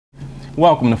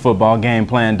Welcome to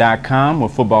footballgameplan.com, where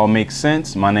football makes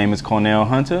sense. My name is Cornell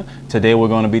Hunter. Today we're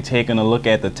going to be taking a look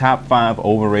at the top 5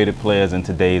 overrated players in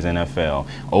today's NFL.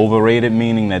 Overrated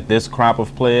meaning that this crop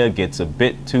of player gets a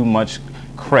bit too much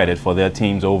credit for their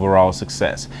team's overall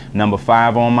success. Number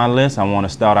 5 on my list, I want to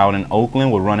start out in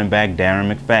Oakland with running back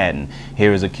Darren McFadden.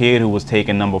 Here is a kid who was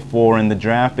taken number 4 in the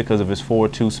draft because of his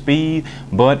 4.2 speed,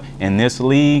 but in this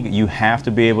league you have to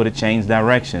be able to change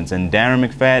directions, and Darren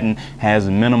McFadden has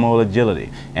minimal agility,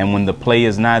 and when the play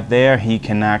is not there he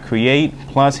cannot create,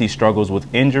 plus he struggles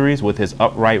with injuries with his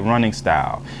upright running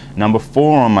style. Number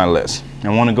 4 on my list, I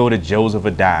want to go to Joseph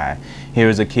Addai. Here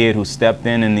is a kid who stepped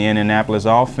in the Indianapolis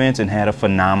offense and had a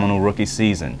phenomenal rookie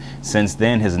season. Since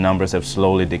then, his numbers have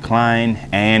slowly declined,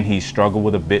 and he struggled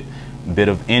with a bit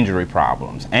of injury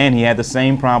problems. And he had the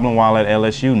same problem while at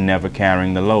LSU, never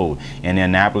carrying the load.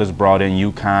 Indianapolis brought in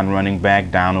UConn running back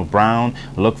Donald Brown.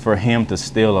 Look for him to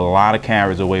steal a lot of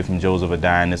carries away from Joseph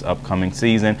Addai in this upcoming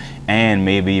season, and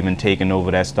maybe even taking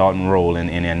over that starting role in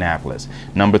Indianapolis.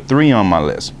 Number 3 on my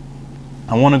list,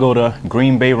 I want to go to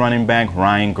Green Bay running back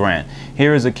Ryan Grant.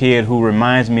 Here is a kid who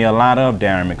reminds me a lot of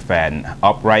Darren McFadden.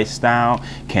 Upright style,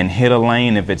 can hit a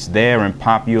lane if it's there and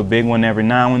pop you a big one every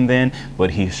now and then,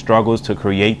 but he struggles to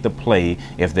create the play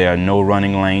if there are no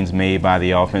running lanes made by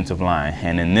the offensive line.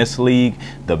 And in this league,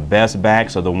 the best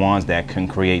backs are the ones that can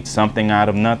create something out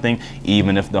of nothing.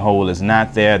 Even if the hole is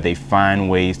not there, they find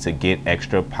ways to get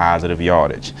extra positive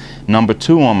yardage. Number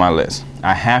 2 on my list,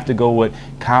 I have to go with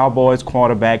Cowboys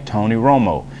quarterback Tony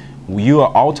Romo. You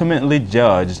are ultimately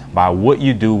judged by what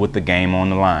you do with the game on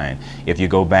the line. If you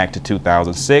go back to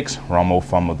 2006, Romo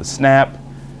fumbled the snap,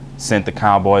 sent the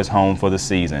Cowboys home for the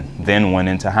season, then went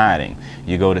into hiding.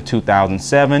 You go to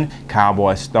 2007,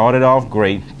 Cowboys started off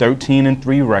great,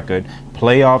 13-3 record.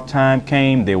 Playoff time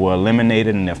came, they were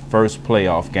eliminated in their first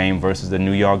playoff game versus the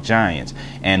New York Giants.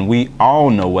 And we all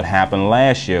know what happened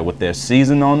last year with their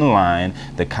season on the line.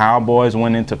 The Cowboys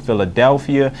went into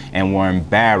Philadelphia and were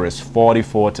embarrassed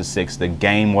 44-6. The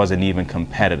game wasn't even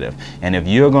competitive. And if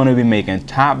you're going to be making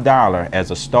top dollar as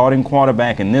a starting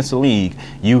quarterback in this league,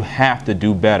 you have to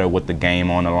do better with the game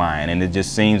on the line. And it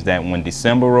just seems that when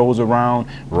December rolls around,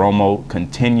 Romo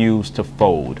continues to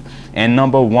fold. And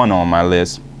number 1 on my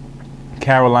list,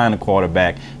 Carolina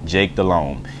quarterback Jake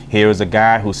Delhomme. Here is a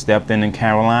guy who stepped in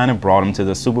Carolina, brought him to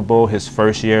the Super Bowl his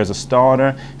first year as a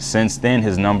starter. Since then,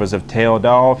 his numbers have tailed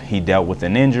off. He dealt with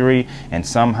an injury, and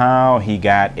somehow he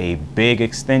got a big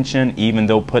extension, even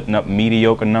though putting up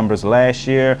mediocre numbers last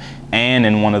year. And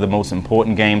in one of the most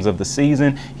important games of the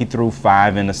season, he threw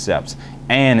 5 intercepts.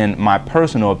 And in my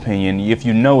personal opinion, if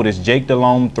you notice, Jake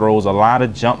Delhomme throws a lot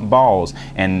of jump balls,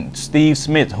 and Steve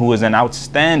Smith, who is an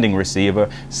outstanding receiver,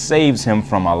 saves him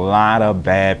from a lot of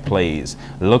bad plays.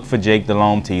 Look for Jake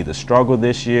Delhomme to either struggle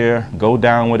this year, go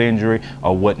down with injury,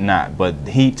 or whatnot. But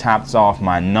he tops off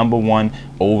my number 1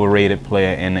 overrated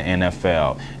player in the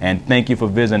NFL. And thank you for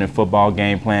visiting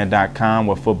footballgameplan.com,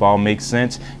 where football makes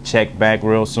sense. Check back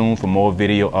real soon for more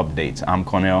video updates. I'm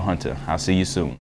Cornell Hunter. I'll see you soon.